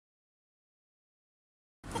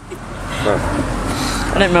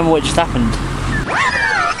I don't remember what just happened.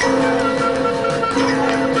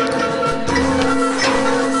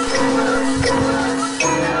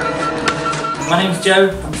 My name's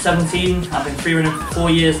Joe, I'm 17, I've been free running for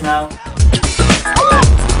 4 years now.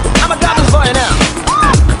 I'm a drop this for you now.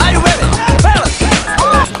 Are you ready? Fellas!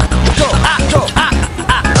 Go, go, the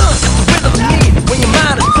rhythm you need when your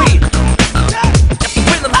mind is free. The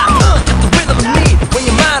rhythm, the rhythm you need when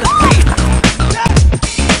your mind is free.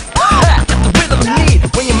 The rhythm you need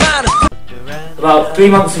when your mind is free. About 3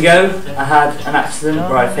 months ago, I had an accident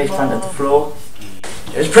where I face planted the floor.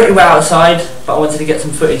 It was pretty wet outside, but I wanted to get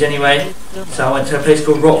some footage anyway. So I went to a place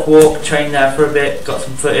called Rock Walk, trained there for a bit, got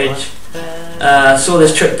some footage. Saw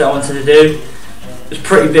this trick that I wanted to do. It was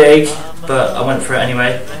pretty big, but I went for it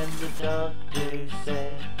anyway.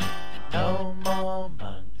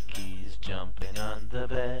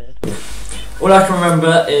 All I can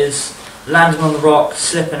remember is landing on the rock,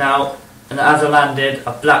 slipping out, and as I landed,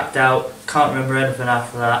 I blacked out. Can't remember anything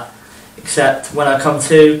after that, except when I come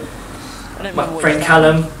to, my friend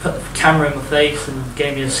Callum put the camera in my face and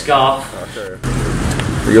gave me a scarf. Okay.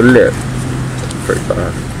 Your lip, pretty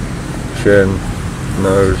bad. Chin,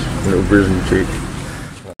 nose, a little bruise on your cheek.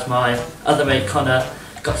 My other mate Connor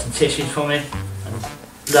got some tissues for me, and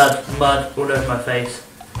blood, mud all over my face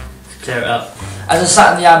to clear it up. As I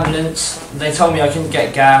sat in the ambulance, they told me I couldn't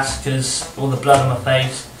get gas because all the blood on my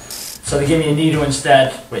face. So they gave me a needle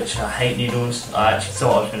instead, which I hate needles. I actually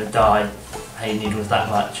thought I was going to die. I hate needles that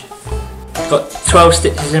much. Got 12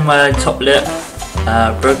 stitches in my top lip,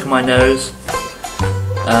 broken my nose,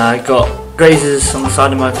 got grazes on the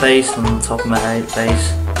side of my face and on the top of my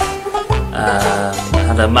face,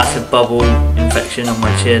 had a massive bubble infection on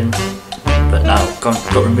my chin, but now got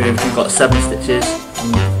removed and got 7 stitches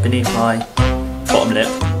beneath my bottom lip.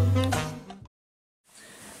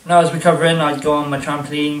 When I was recovering, I'd go on my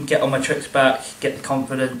trampoline, get all my tricks back, get the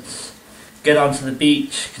confidence, get onto the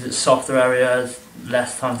beach because it's softer areas,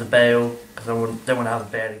 less time to bail because I don't want to have a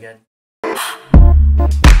bail again.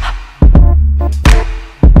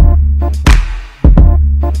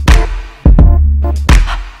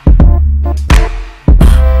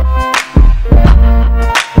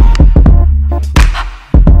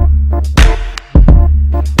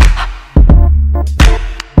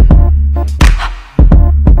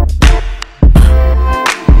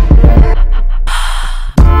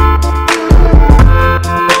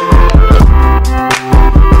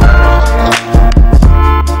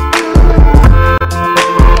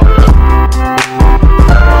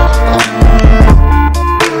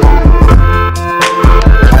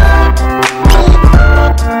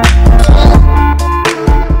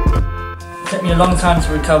 It took me a long time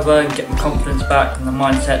to recover and get my confidence back and the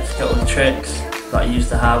mindset to get all the tricks that I used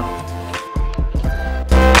to have.